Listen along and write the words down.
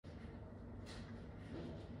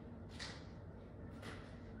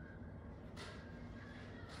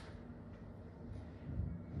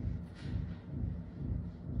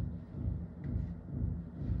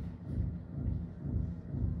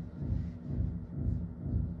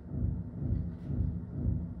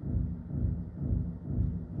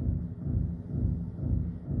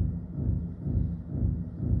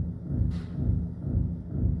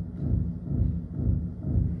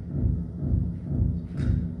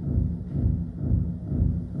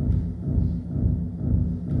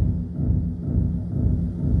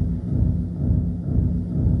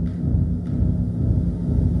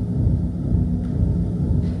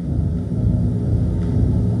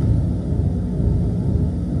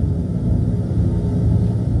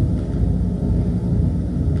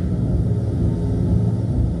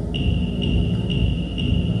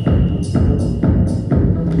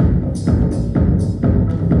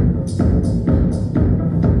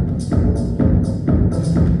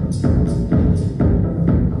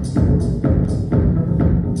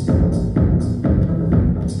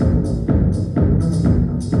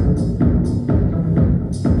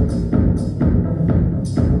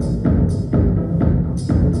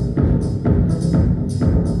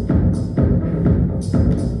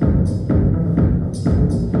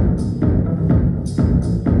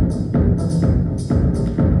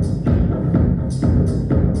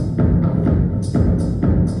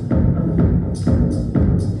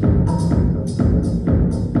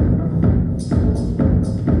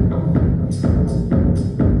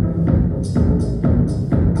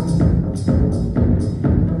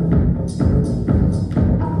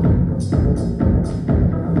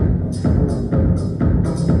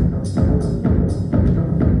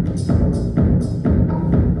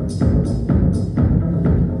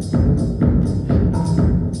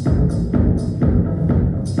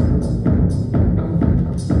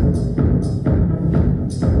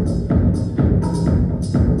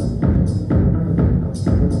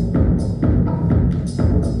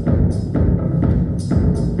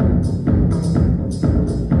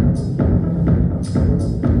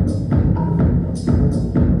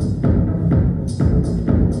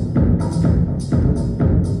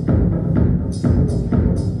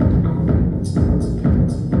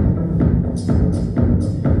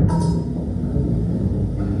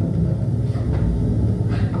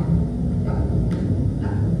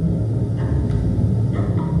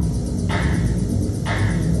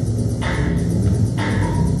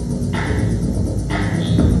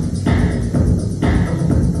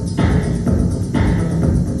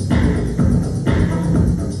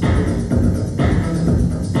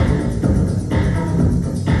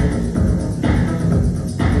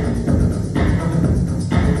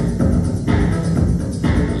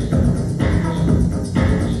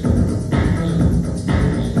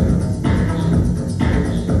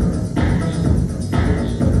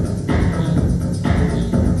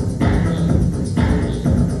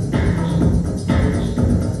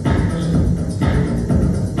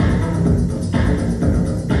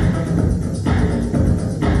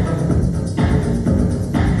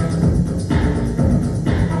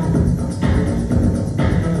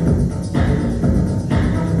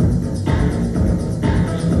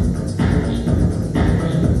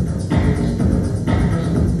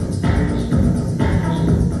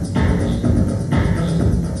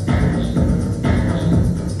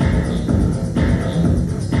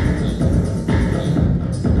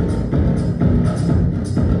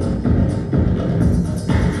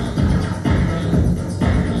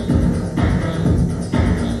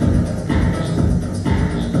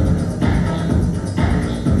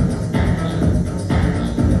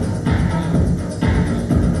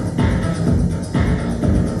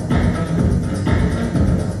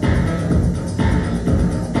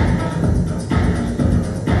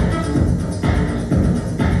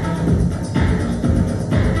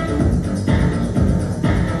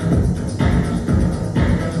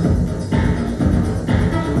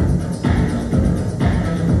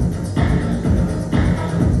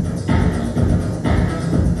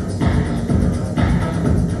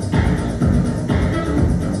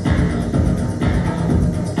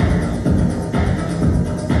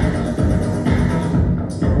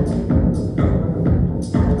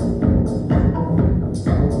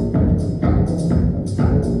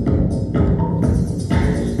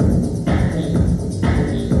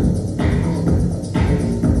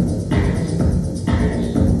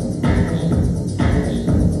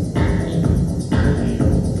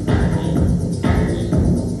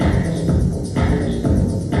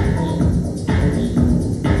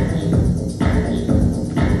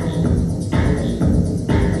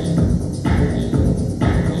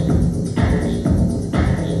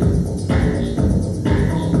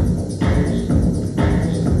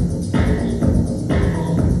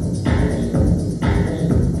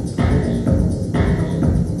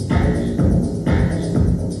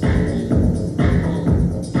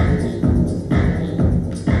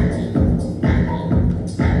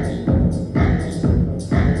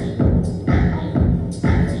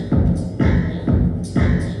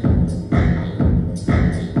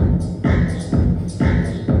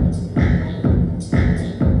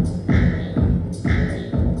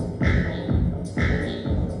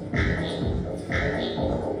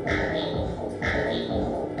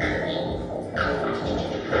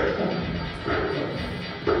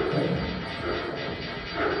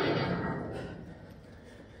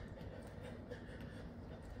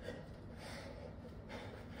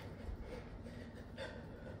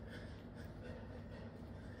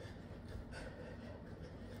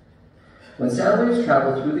sound waves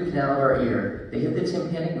travel through the canal of our ear, they hit the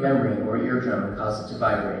tympanic membrane or eardrum and cause it to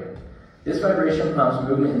vibrate. This vibration prompts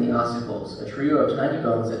movement in the ossicles, a trio of tiny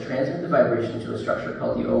bones that transmit the vibration to a structure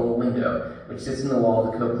called the oval window, which sits in the wall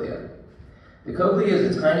of the cochlea. The cochlea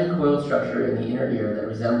is a tiny coiled structure in the inner ear that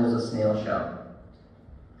resembles a snail shell.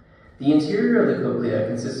 The interior of the cochlea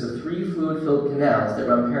consists of 3 fluid-filled canals that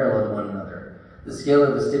run parallel to one another: the scala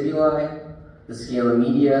vestibuli, the scala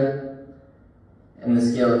media, and the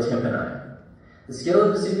scala tympani. The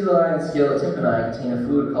scala vestibuli and scala tympani contain a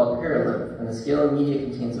fluid called perilymph, and the scala media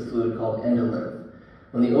contains a fluid called endolymph.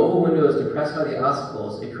 When the oval window is depressed by the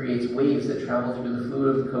ossicles, it creates waves that travel through the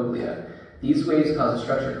fluid of the cochlea. These waves cause a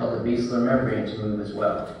structure called the basilar membrane to move as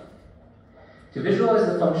well. To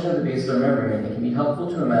visualize the function of the basilar membrane, it can be helpful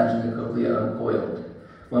to imagine the cochlea uncoiled.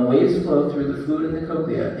 When waves flow through the fluid in the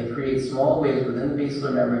cochlea, they create small waves within the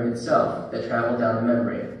basilar membrane itself that travel down the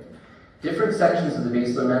membrane. Different sections of the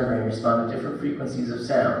basilar membrane respond to different frequencies of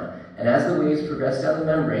sound, and as the waves progress down the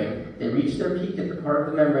membrane, they reach their peak at the part of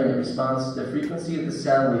the membrane that responds to the frequency of the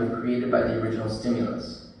sound wave created by the original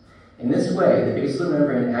stimulus. In this way, the basilar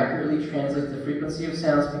membrane accurately translates the frequency of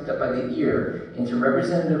sounds picked up by the ear into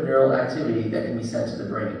representative neural activity that can be sent to the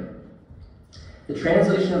brain. The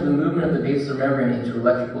translation of the movement of the basilar membrane into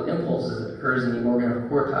electrical impulses occurs in the organ of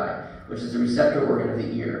Corti, which is the receptor organ of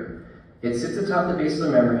the ear. It sits atop the basilar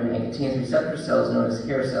membrane and contains receptor cells known as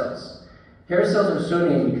hair cells. Hair cells are so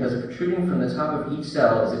named because protruding from the top of each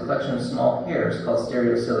cell is a collection of small hairs called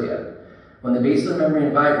stereocilia. When the basilar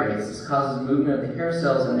membrane vibrates, this causes movement of the hair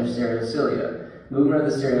cells in their stereocilia. Movement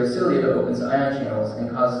of the stereocilia opens ion channels and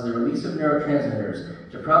causes the release of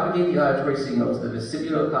neurotransmitters to propagate the auditory signal to the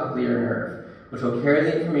vestibulocochlear nerve, which will carry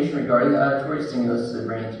the information regarding the auditory stimulus to the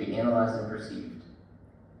brain to be analyzed and perceived.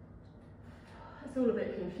 It's all a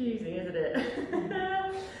bit confusing, isn't it?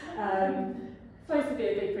 Supposed to be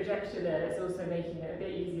a big projection there, it's also making it a bit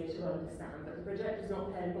easier to understand, but the projector's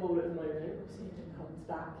not playing ball at the moment, we'll see if it comes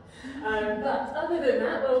back. But other than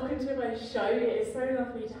that, welcome to my show. It is so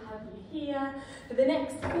lovely to have you here. For the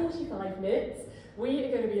next 45 minutes, we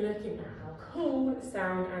are going to be looking at how cool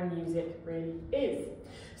sound and music really is.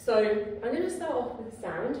 So I'm going to start off with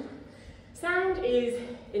sound. Sound is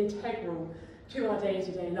integral to our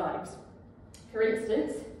day-to-day lives. For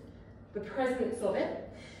instance, the presence of it,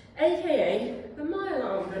 aka when my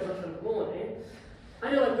alarm goes off in the morning,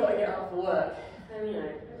 I know I've got to get up for work, and you know, I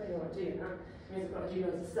don't really want to do that, it means I've got to do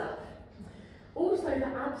loads of stuff. Also, the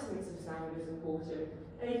absence of sound is important,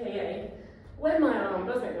 aka when my alarm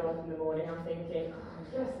doesn't go off in the morning, I'm thinking,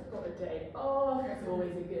 oh yes, I've got a day off, that's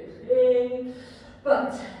always a good thing.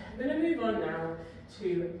 But I'm going to move on now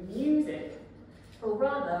to music, or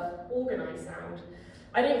rather, organised sound.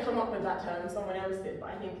 I didn't come up with that term, someone else did, but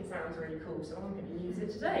I think it sounds really cool, so I'm going to use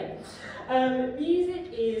it today.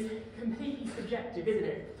 Music is completely subjective, isn't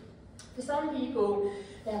it? For some people,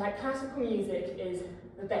 they're like, classical music is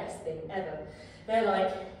the best thing ever. They're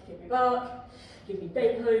like, give me Bach, give me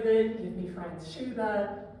Beethoven, give me Franz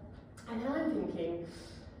Schubert. And then I'm thinking,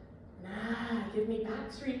 nah, give me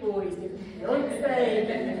Backstreet Boys, give me Beyonce,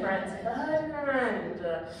 give me Franz Ferdinand.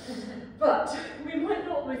 But we might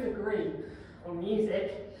not always agree on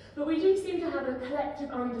music, but we do seem to have a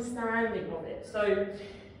collective understanding of it. So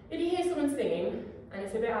if you hear someone singing and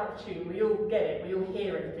it's a bit out of tune, we all get it, we all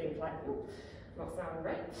hear it and think like, oh, not sounding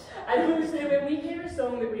right. And also when we hear a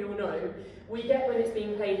song that we all know, we get when it's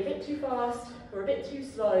being played a bit too fast or a bit too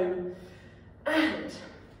slow. And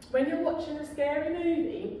when you're watching a scary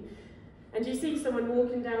movie and you see someone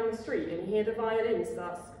walking down the street and you hear the violin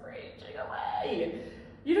start screeching away,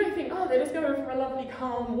 you don't think, oh, they're just going for a lovely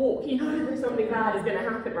calm walk. You know that something bad is going to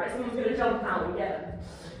happen, right? Someone's going to jump out and get them.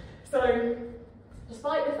 So,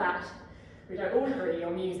 despite the fact we don't all agree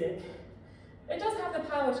on music, it does have the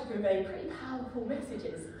power to convey pretty powerful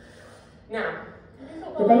messages. Now,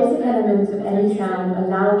 the basic elements of any sound are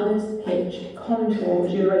loudness, pitch, contour,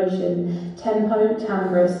 duration, tempo,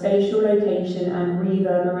 timbre, spatial location, and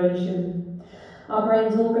reverberation. Our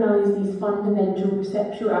brains organise these fundamental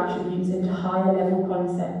perceptual attributes into higher level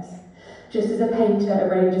concepts, just as a painter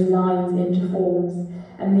arranges lines into forms,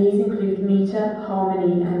 and these include metre,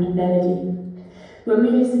 harmony, and melody. When we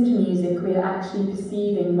listen to music, we are actually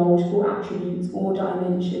perceiving multiple attributes or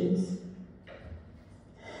dimensions.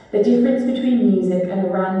 The difference between music and a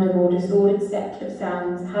random or disordered set of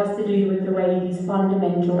sounds has to do with the way these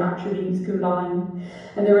fundamental attributes combine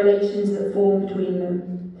and the relations that form between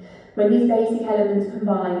them. When these basic elements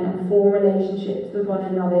combine and form relationships with one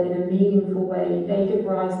another in a meaningful way, they give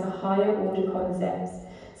rise to higher order concepts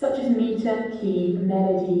such as metre, key,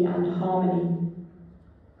 melody, and harmony.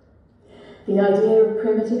 The idea of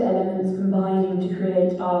primitive elements combining to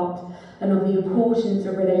create art and of the importance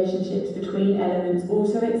of relationships between elements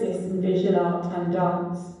also exists in visual art and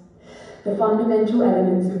dance. The fundamental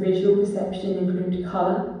elements of visual perception include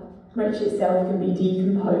colour, which itself can be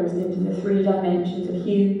decomposed into the 3 dimensions of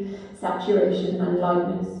hue, saturation and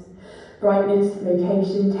lightness, brightness,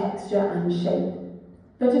 location, texture and shape.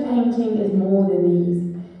 But a painting is more than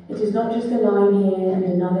these. It is not just a line here and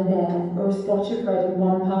another there, or a spot of red in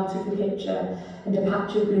one part of the picture and a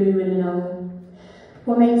patch of blue in another.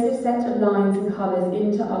 What makes this set of lines and colours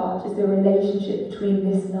into art is the relationship between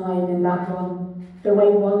this line and that one, the way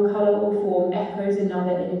one colour or form echoes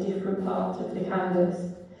another in a different part of the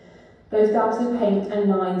canvas. Those dabs of paint and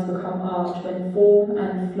lines become art when form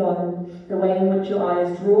and flow, the way in which your eye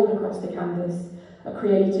is drawn across the canvas, are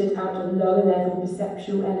created out of lower level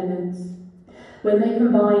perceptual elements. When they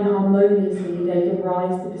combine harmoniously, they give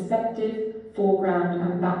rise to perspective, foreground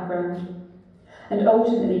and background, and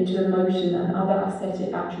ultimately to emotion and other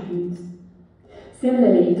aesthetic attributes.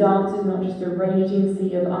 Similarly, dance is not just a raging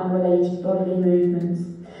sea of unrelated bodily movements.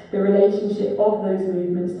 The relationship of those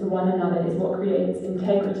movements to one another is what creates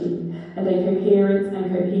integrity and a coherence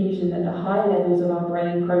and cohesion at the higher levels of our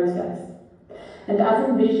brain process. And as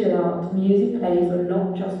in visual art, music plays on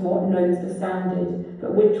not just what notes are sounded,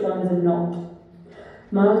 but which ones are not.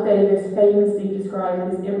 Miles Davis famously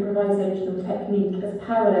described this improvisational technique as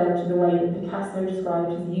parallel to the way that Picasso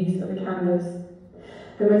described his use of a canvas.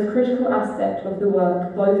 The most critical aspect of the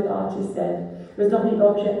work, both artists said, was not the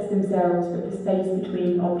objects themselves, but the space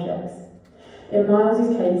between objects. In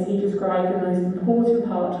Miles's case, he described the most important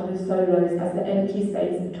part of his solos as the empty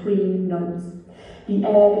space between notes, the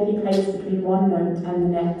air that he placed between one note and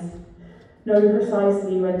the next, knowing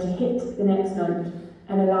precisely when to hit the next note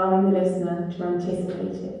and allowing the listener to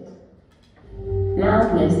anticipate it.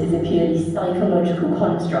 Loudness is a purely psychological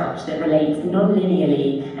construct that relates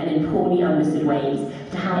non-linearly and in poorly understood ways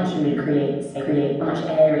to how a human creates, how much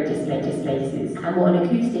air it displaces, and what an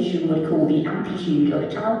acoustician would call the amplitude of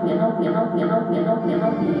a child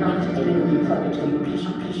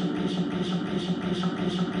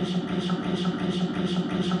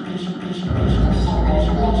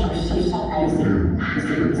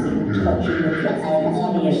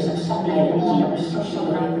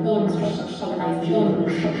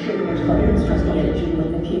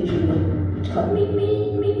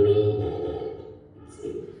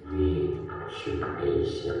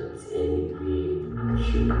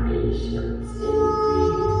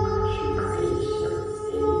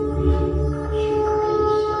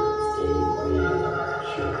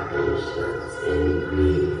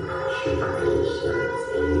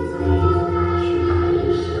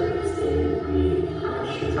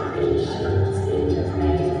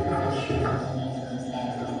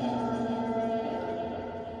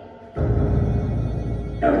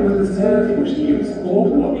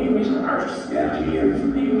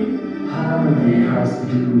Harmony has to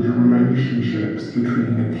do with relationships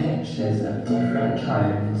between the pitches of different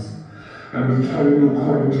tones and the tonal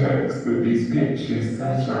context that these pitches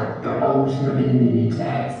set up that ultimately lead to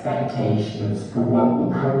expectations for what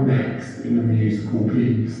will come next in the musical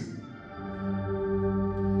piece.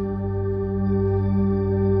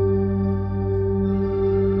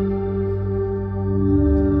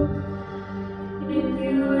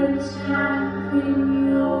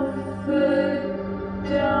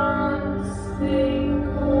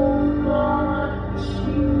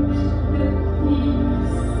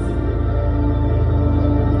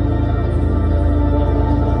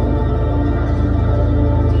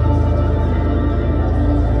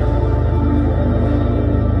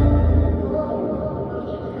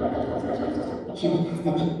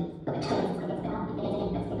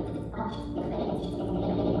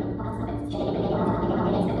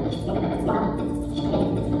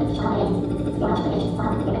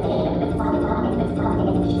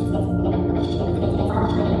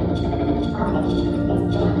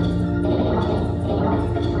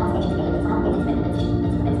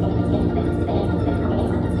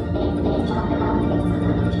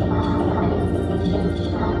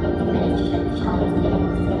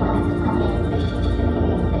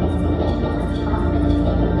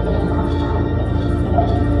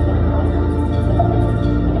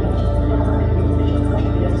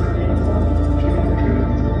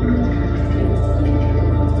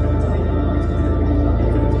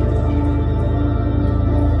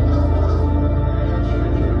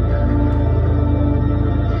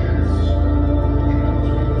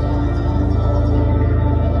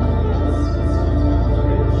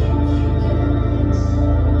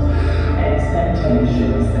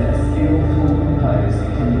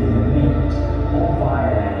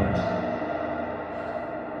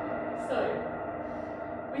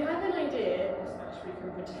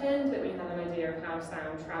 pretend that we have an idea of how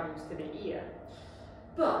sound travels to the ear.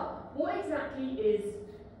 But what exactly is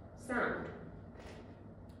sound?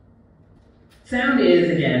 Sound is,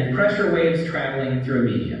 again, pressure waves traveling through a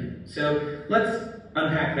medium. So let's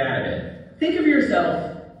unpack that a bit. Think of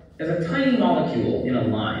yourself as a tiny molecule in a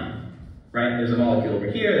line, right? There's a molecule over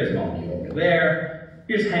here, there's a molecule over there.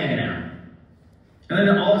 You're just hanging out. And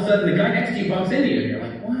then all of a sudden, the guy next to you bumps into you, and you're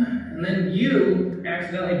like, what? And then you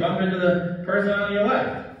accidentally bump into the person on your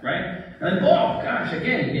left, right? And then, oh gosh,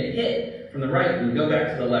 again, you get hit from the right, and you go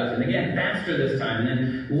back to the left. And again, faster this time, and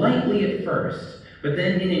then lightly at first, but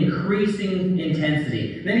then in increasing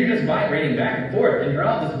intensity. Then you're just vibrating back and forth, and you're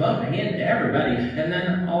all just bumping into everybody, and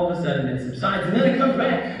then all of a sudden it subsides, and then it comes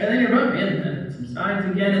back, and then you're bumping, and then it subsides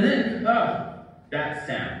again, and then, that's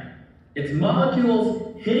sound. It's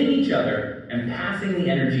molecules hitting each other and passing the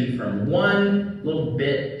energy from one little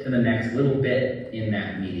bit to the next little bit in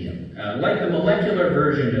that medium. Like the molecular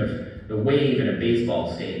version of the wave in a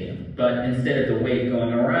baseball stadium. But instead of the wave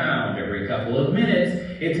going around every couple of minutes,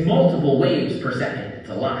 it's multiple waves per second. It's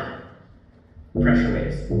a lot. Pressure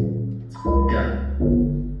waves. Duh.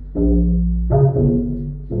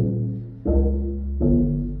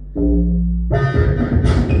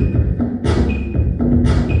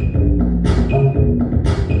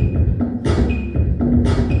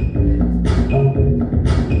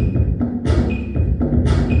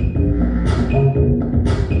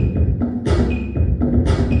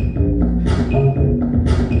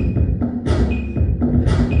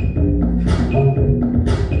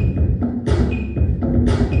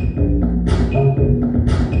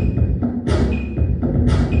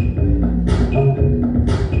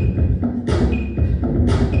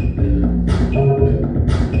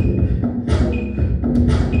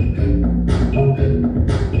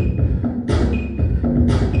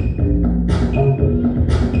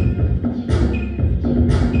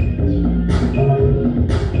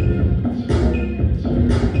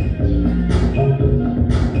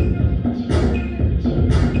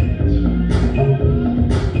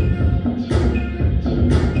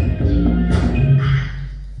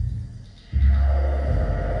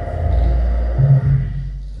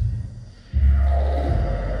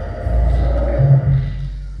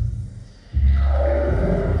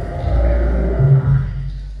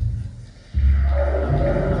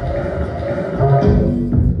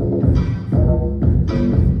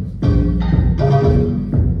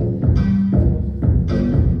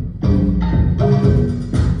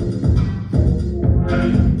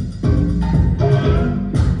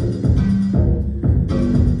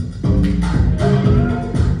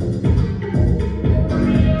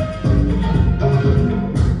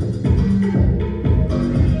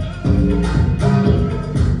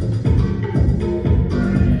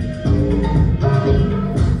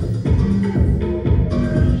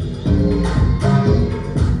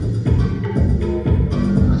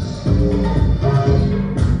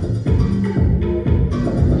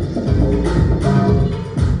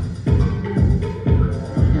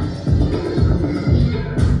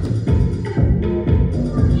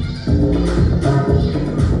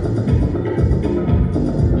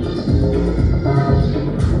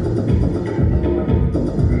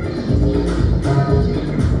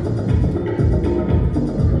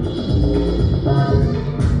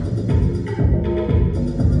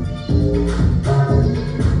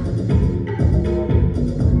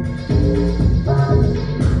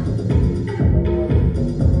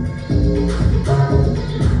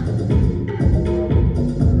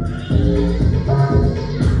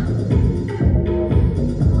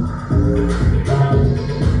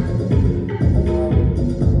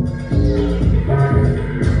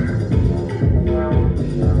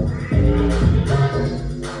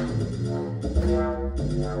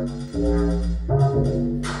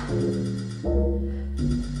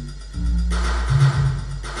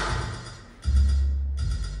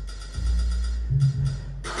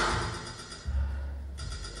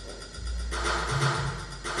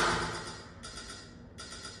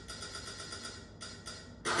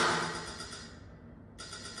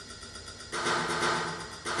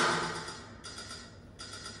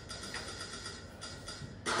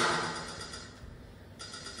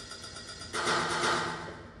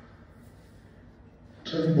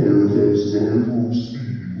 Tempo refers to the overall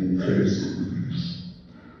speed or pace of the piece.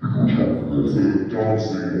 The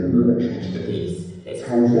dancing or movement of the piece. It's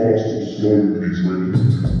how fast or slow these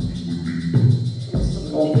radios would be.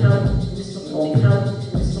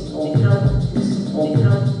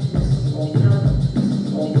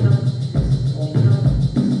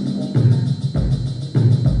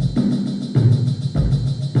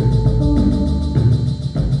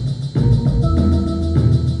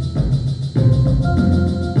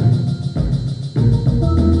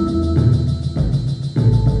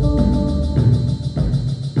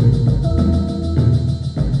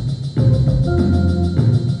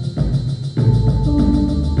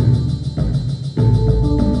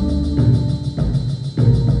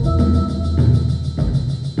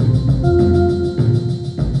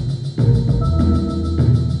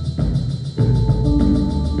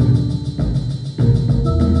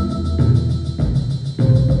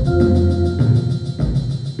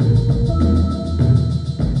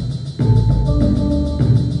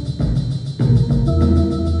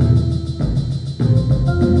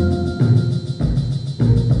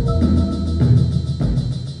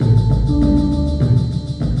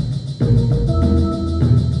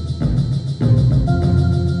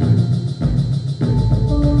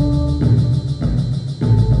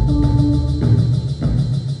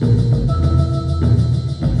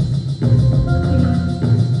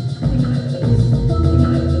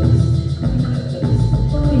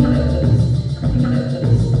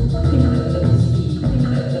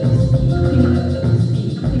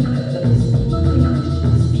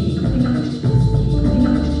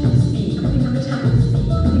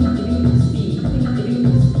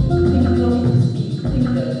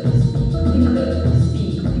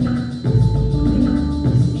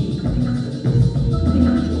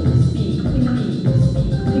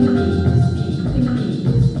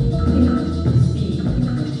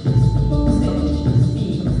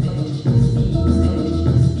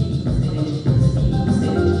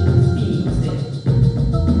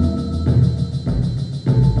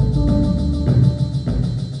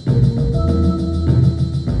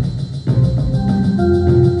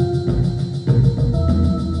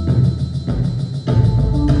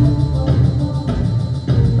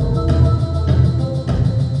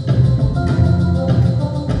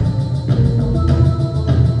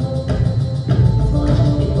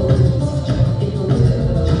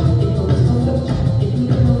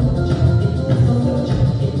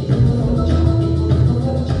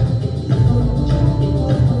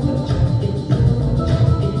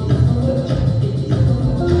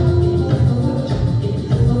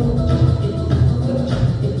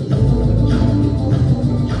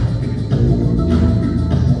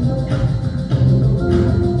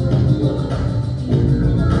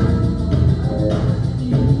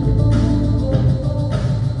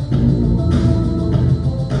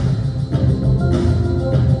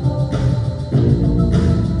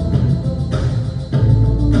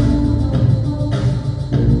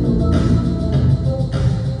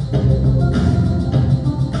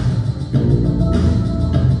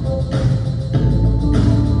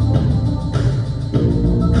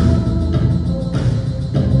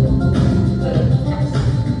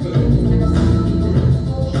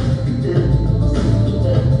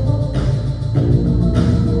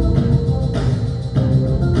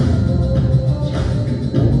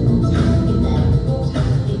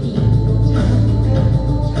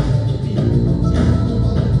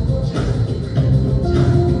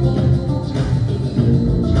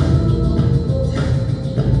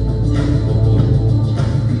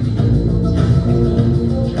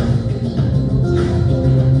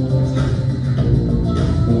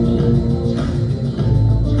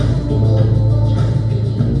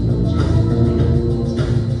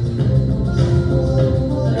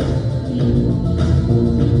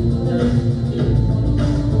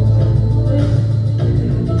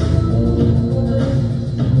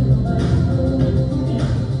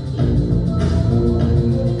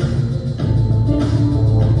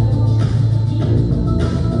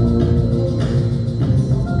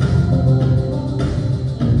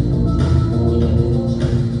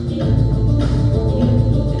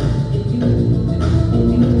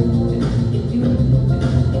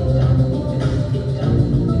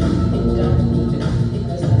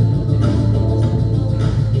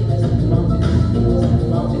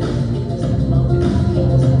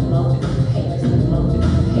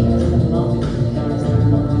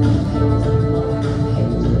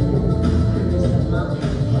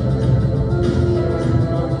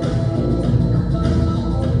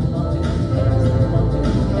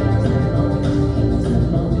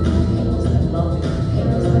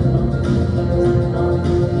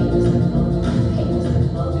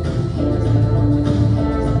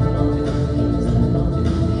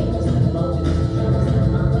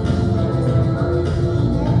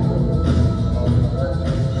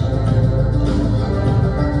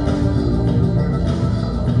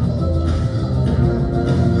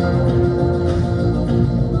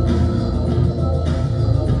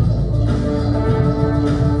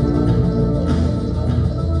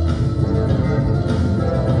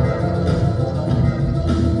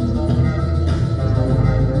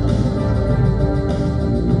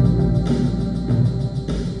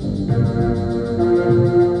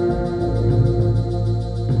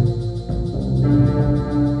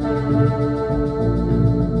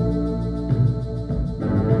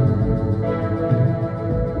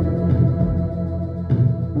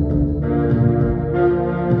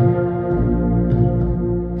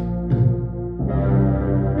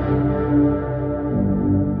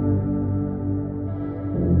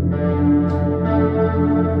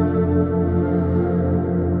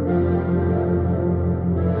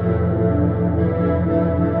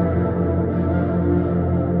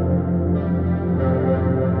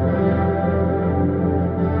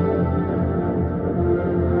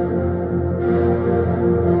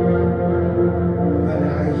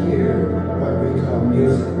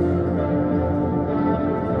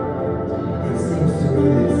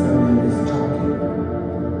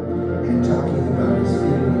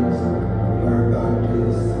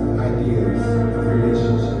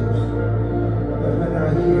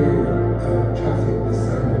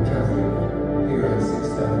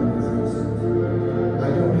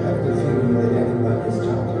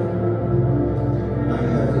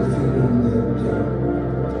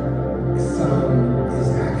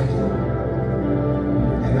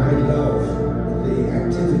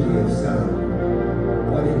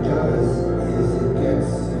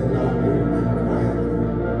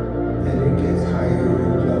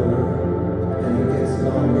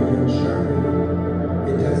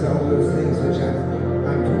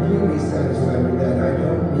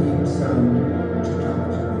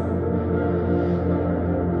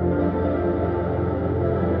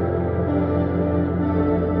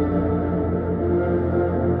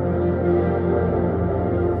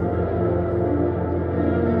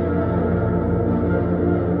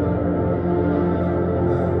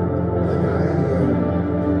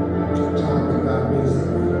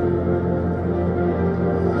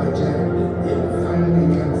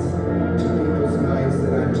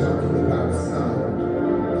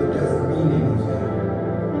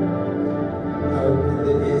 sound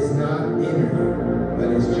that is not inner, but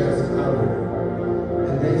is just outer.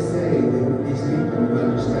 And they say, that these people who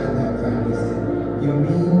understand that finally say, you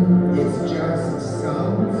mean it's just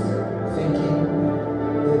sounds? Thinking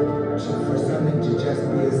that for something to just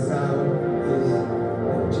be a sound is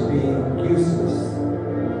to be useless.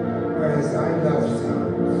 Whereas I love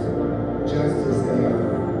sounds, just as they are.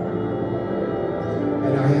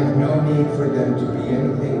 And I have no need for them to be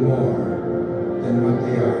anything more than what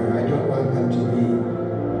they are. I don't want them to be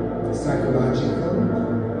psychological.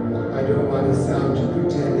 I don't want a sound to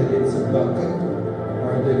pretend that it's a bucket,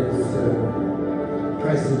 or that it's a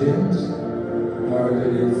president, or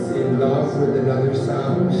that it's in love with another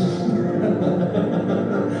sound.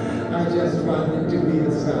 I just want it to be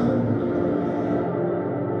a sound.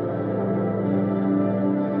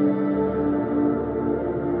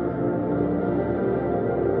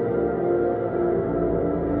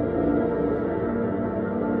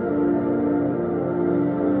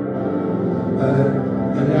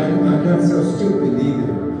 And I'm not so stupid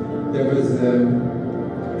either. There was a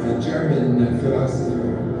German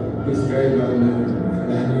philosopher who's very well known,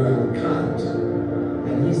 Immanuel Kant,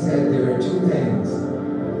 and he said there are two things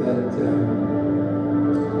that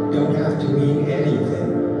don't have to mean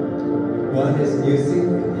anything. One is music,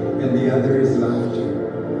 and the other is laughter.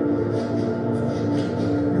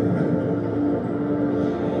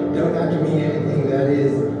 Don't have to mean anything, that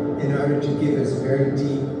is, in order to give us very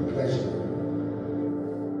deep pleasure.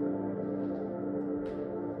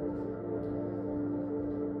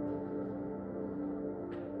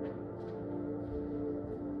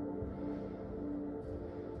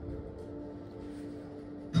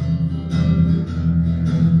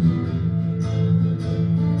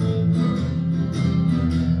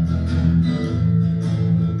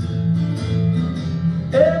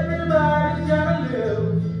 Everybody's gotta live,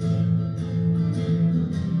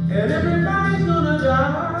 and everybody's gonna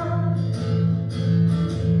die.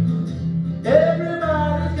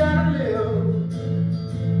 Everybody's gotta live.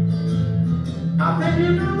 I think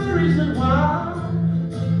you know the reason why.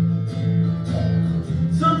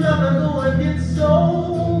 Sometimes I go and get so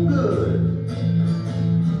good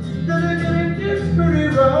that it gets pretty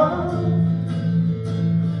rough.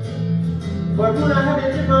 But when I have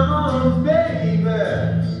it in my arms, baby,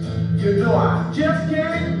 you know I just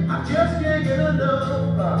can't get enough.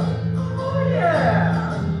 Oh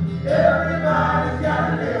yeah, everybody's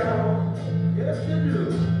gotta live, yes they do,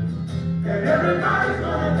 and everybody's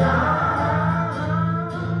gonna die.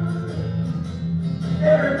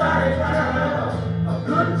 Everybody's gotta have a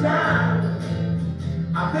good time.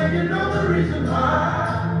 I think you know the reason why.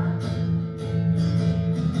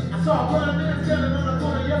 I saw a blind man standing on the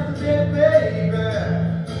corner yesterday, baby.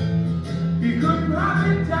 He couldn't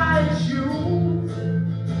hardly tie his shoes,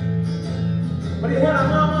 but he had a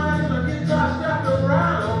harmonica and a guitar strapped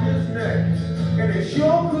around his neck, and it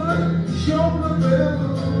sure could play the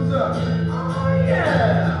blues. Oh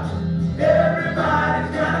yeah, everybody's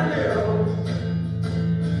gotta live,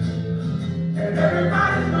 and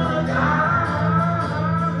everybody's gonna die.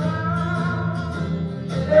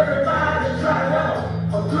 Everybody's trying to have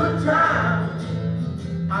a good time.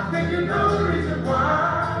 I think you know the reason why.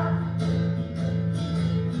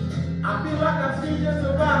 I feel like I've seen just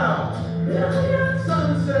about a million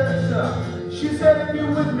sunsets. She said, if you're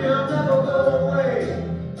with me, I'll never go away.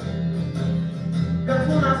 That's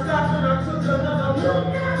when I stopped and I took another look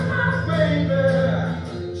at my baby.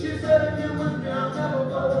 She said, if you're with me, I'll never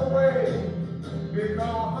go away.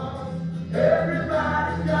 Because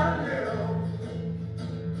everybody's gotta live,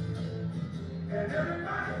 and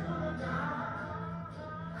everybody's gonna die.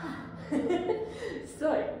 So,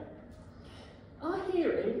 our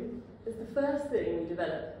hearing is the first thing we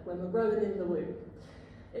develop when we're growing in the womb.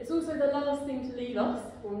 It's also the last thing to leave us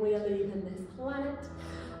when we are leaving this planet.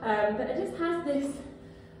 But it just has this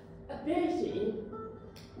ability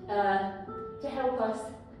to help us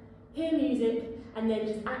hear music and then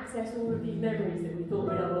just access all of these memories that we thought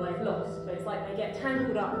we'd otherwise lost. So it's like they get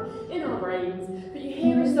tangled up in our brains, but you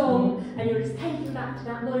hear a song and you're just taken back to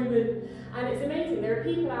that moment. And it's amazing. There are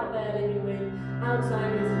people out there living with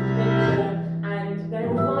Alzheimer's and dementia, and they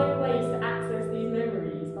will find ways to access these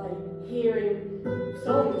memories by hearing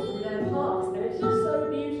songs from their past, and it's just so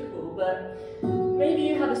beautiful. But maybe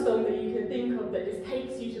you have a song that you can think of that just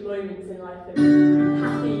takes you to moments in life that are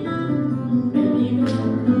happy. Maybe you can,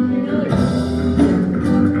 who knows?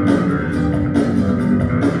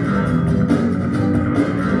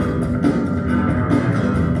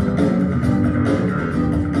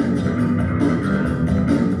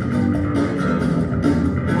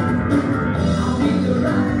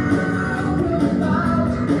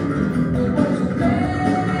 What you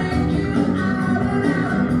make you out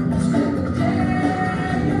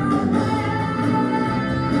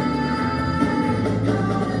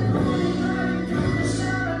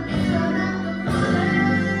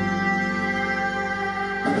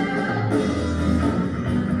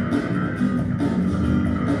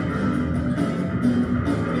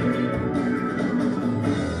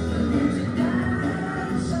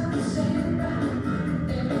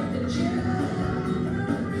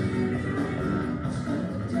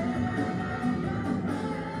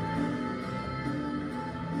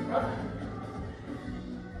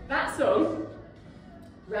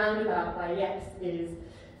Roundabout by Yes is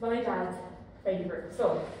my dad's favourite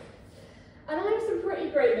song. And I have some pretty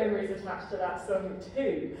great memories attached to that song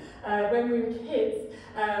too. When we were kids,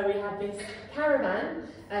 we had this caravan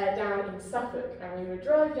down in Suffolk, and we would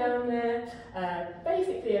drive down there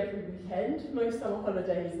basically every weekend, most summer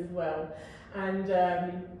holidays as well. And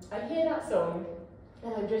I hear that song,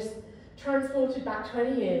 and I'm just transported back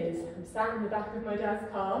 20 years. I'm sat in the back of my dad's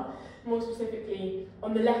car, more specifically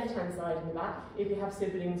on the left-hand side in the back. If you have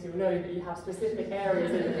siblings, you'll know that you have specific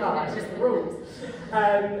areas in the car, it's just the rules.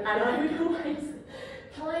 And I would always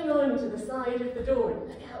climb on to the side of the door and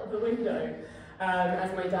look out of the window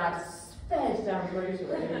as my dad sped down the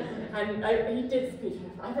motorway. And he did speed.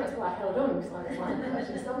 I think that's why I held on, because I was like,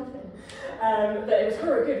 catching something. But it was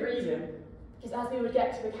for a good reason, because as we would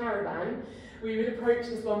get to the caravan, we would approach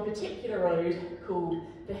this one particular road called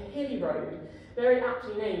the Hilly Road, very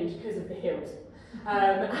aptly named because of the hills.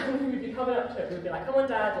 And we would be coming up to it, we'd be like, come on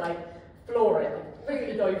Dad, like, floor it, like,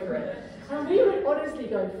 really go for it. And we would honestly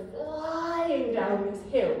go flying down this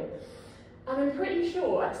hill. And I'm pretty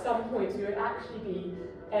sure at some points we would actually be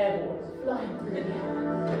airborne, flying through the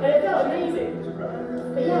air. And it felt amazing.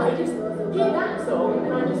 But yeah, I just hear that song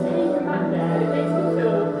and I'm just taken back there, and it makes me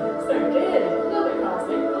feel so good. A little bit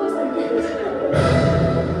classic, but also good.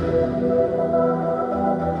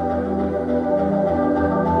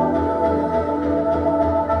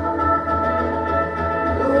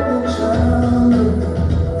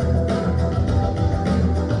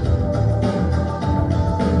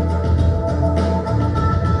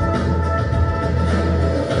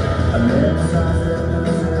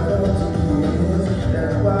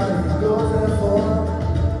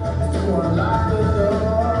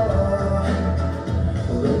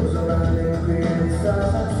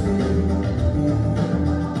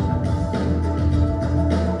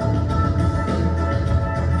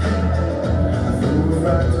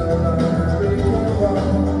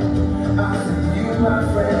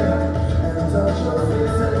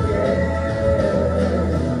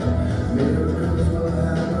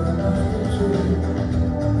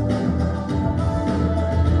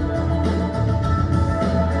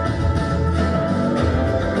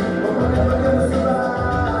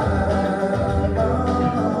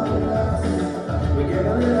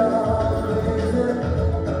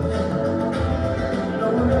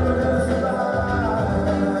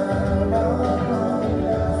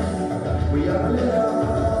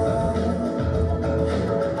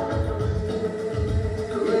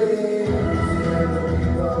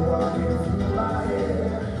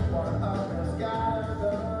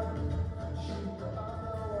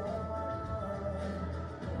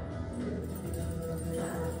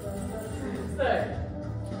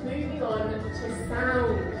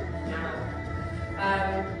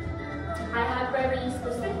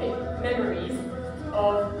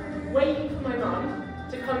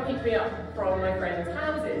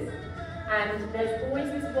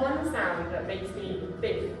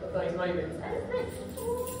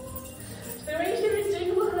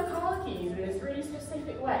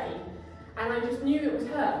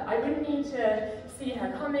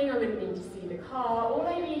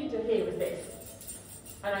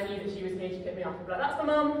 Like, that's my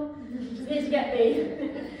mum, she's here to get me.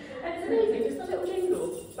 And it's amazing, just a little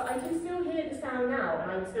jingle. But I can still hear the sound now,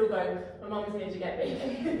 and I'm still going, my mum's here to get me.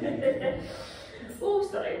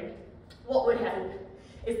 Also, what would help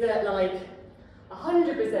is that, like,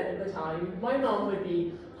 100% of the time, my mum would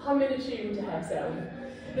be humming a tune to herself.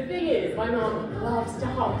 The thing is, my mum loves to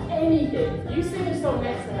hum anything. You sing a song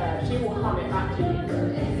next to her, she will hum it back to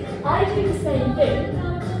you. I do the same thing,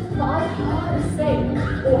 but I can't sing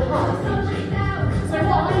or hum. So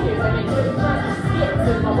what I do is I make little tiny skips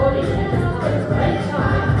with my body and just have a great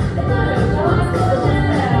time.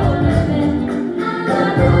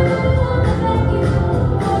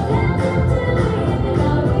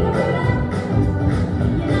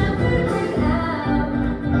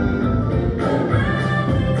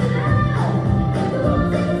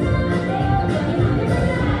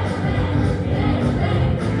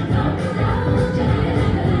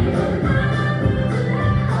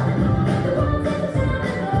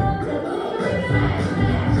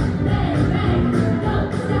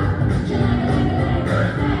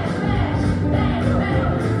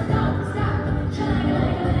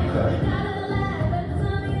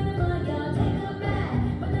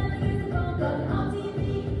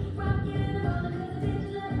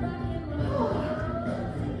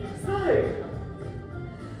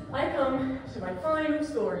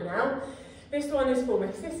 This one is for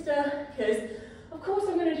my sister, because of course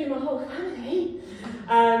I'm going to do my whole family.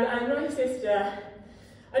 And my sister,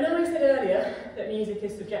 I know I said earlier that music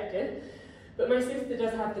is subjective, but my sister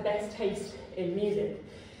does have the best taste in music.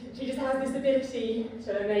 She just has this ability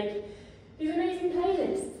to make these amazing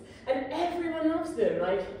playlists, and everyone loves them.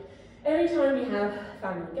 Like, every time we have a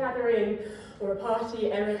family gathering or a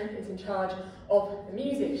party, Emma is in charge of the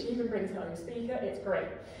music. She even brings her own speaker, it's great.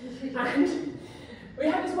 And we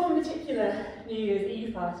had this one particular New Year's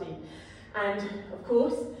Eve party, and of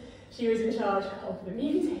course, she was in charge of the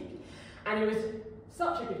music, and it was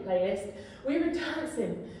such a good playlist. We were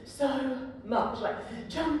dancing so much, like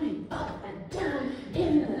jumping up and down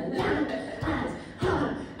in the land as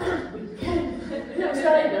hard as we can. No,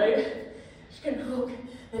 side note, she couldn't walk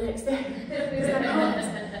the next day because her heart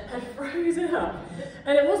had frozen up.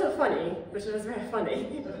 And it wasn't funny, but it was very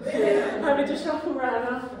funny. Having to shuffle around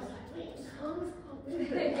after, I was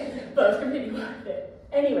like, wait, but it was completely worth it.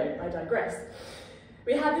 Anyway, I digress.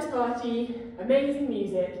 We had this party, amazing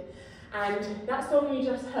music, and that song you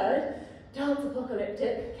just heard, Dance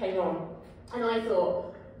Apocalyptic, came on. And I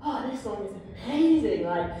thought, oh, this song is amazing.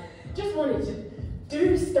 Like, just wanted to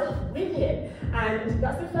do stuff with it. And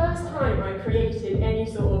that's the first time I created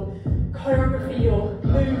any sort of choreography or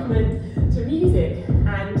movement to music.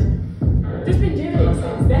 And just been doing it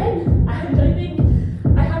since then. And I think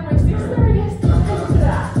I had my sister, I guess, to thank for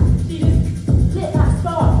that. She just lit that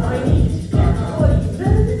spark that I needed to get my body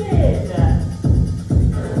moving.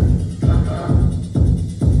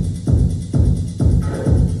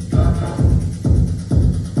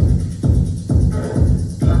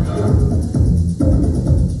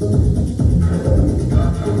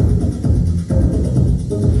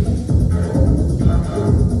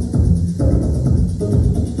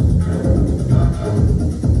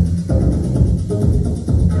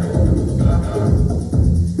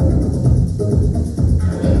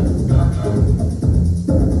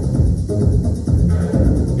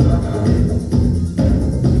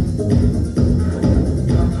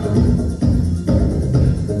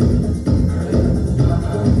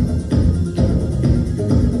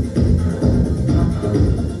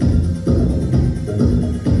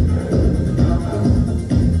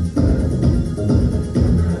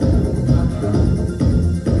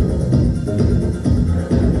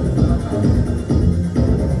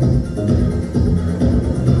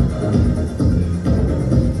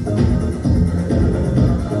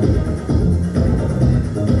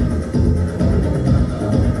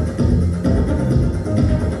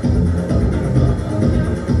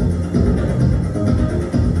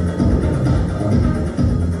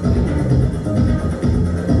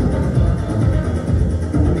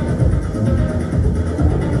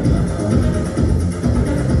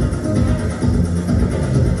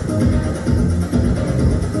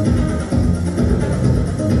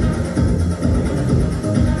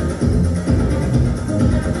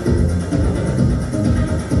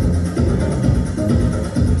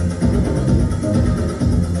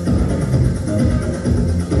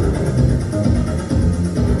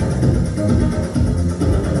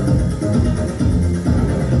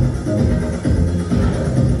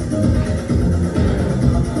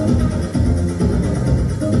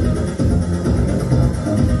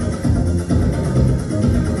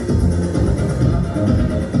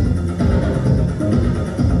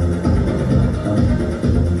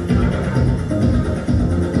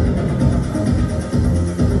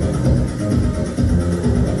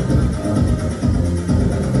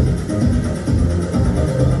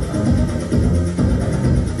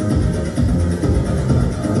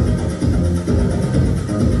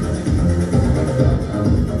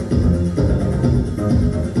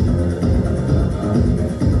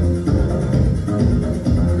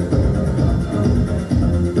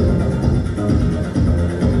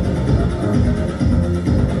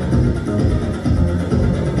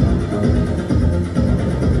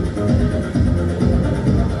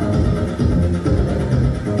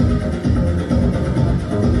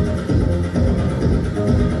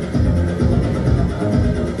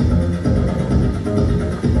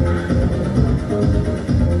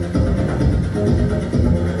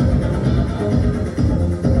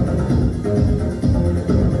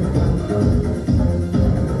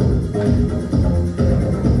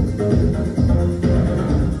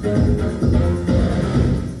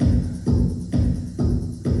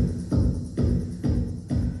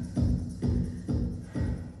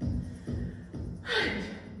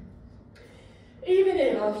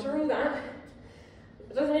 after all that,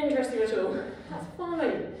 it doesn't interest you at all. That's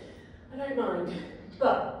fine. I don't mind.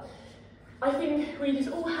 But I think we just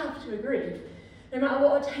all have to agree, no matter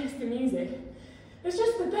what our taste in music, it's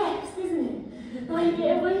just the best, isn't it? Like,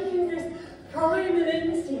 it awakens this primal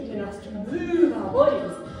instinct in us to move our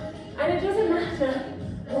bodies. And it doesn't matter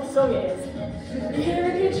what song it is. You hear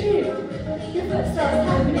a good tune,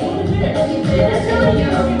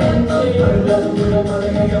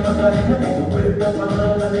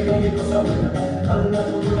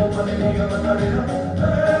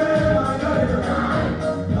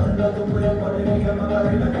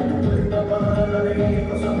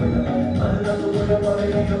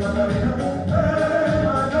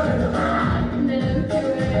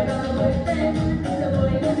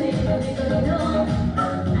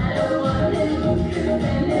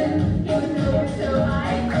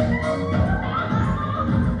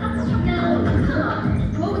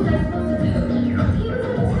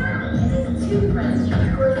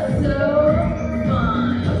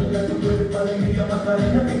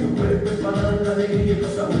 Macarena, que tu cuerpo es para la alegría y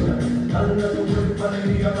cosa buena. Anda tu cuerpo,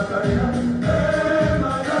 alegría, Macarena.